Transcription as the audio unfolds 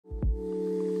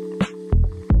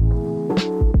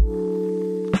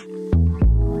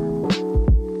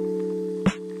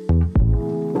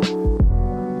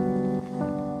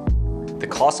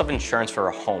cost of insurance for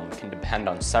a home can depend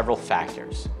on several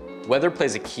factors. Weather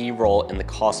plays a key role in the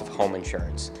cost of home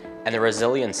insurance, and the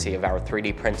resiliency of our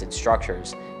 3D printed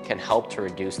structures can help to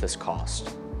reduce this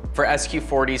cost. For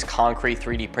SQ4D's concrete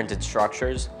 3D printed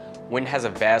structures, wind has a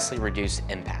vastly reduced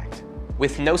impact.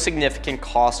 With no significant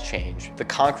cost change, the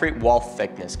concrete wall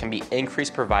thickness can be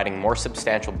increased, providing more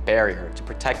substantial barrier to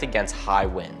protect against high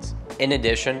winds. In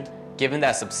addition, given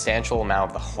that a substantial amount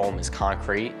of the home is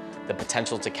concrete, the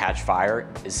potential to catch fire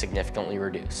is significantly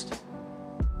reduced.